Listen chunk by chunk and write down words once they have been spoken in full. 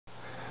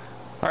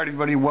Alright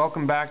everybody,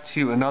 welcome back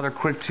to another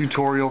quick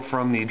tutorial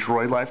from the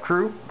Droid Life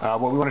crew.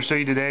 What we want to show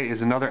you today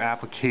is another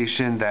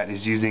application that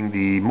is using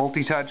the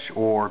multi-touch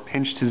or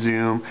pinch to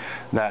zoom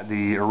that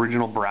the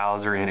original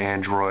browser in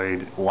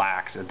Android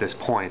lacks at this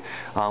point.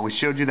 We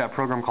showed you that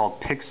program called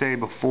Pixay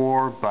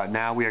before, but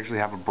now we actually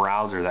have a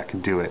browser that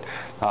can do it.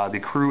 The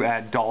crew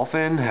at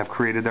Dolphin have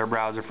created their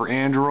browser for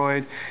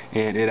Android,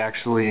 and it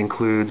actually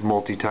includes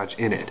multi-touch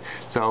in it.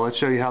 So let's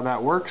show you how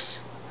that works.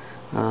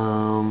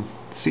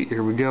 See,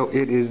 here we go.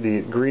 It is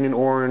the green and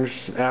orange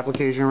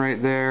application right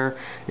there,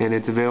 and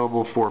it's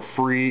available for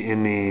free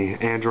in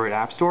the Android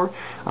App Store.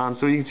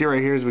 So you can see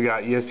right here is we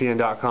got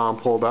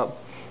ESPN.com pulled up.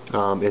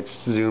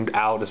 It's zoomed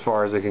out as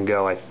far as it can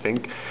go, I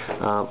think.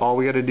 All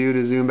we got to do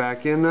to zoom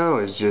back in though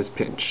is just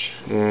pinch,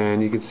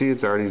 and you can see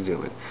it's already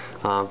zooming.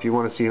 If you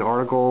want to see an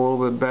article a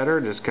little bit better,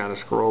 just kind of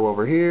scroll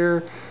over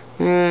here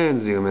and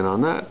zoom in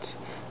on that,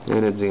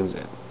 and it zooms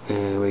in.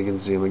 And we can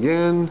zoom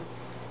again.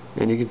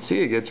 And you can see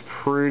it gets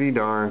pretty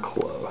darn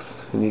close,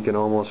 and you can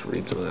almost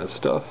read some of that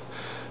stuff.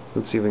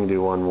 Let's see if we can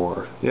do one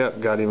more. Yep,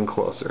 got even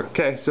closer.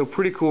 Okay, so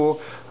pretty cool.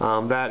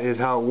 That is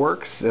how it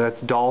works. That's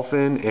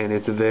Dolphin, and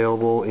it's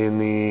available in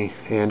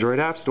the Android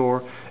App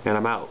Store, and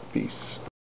I'm out. Peace.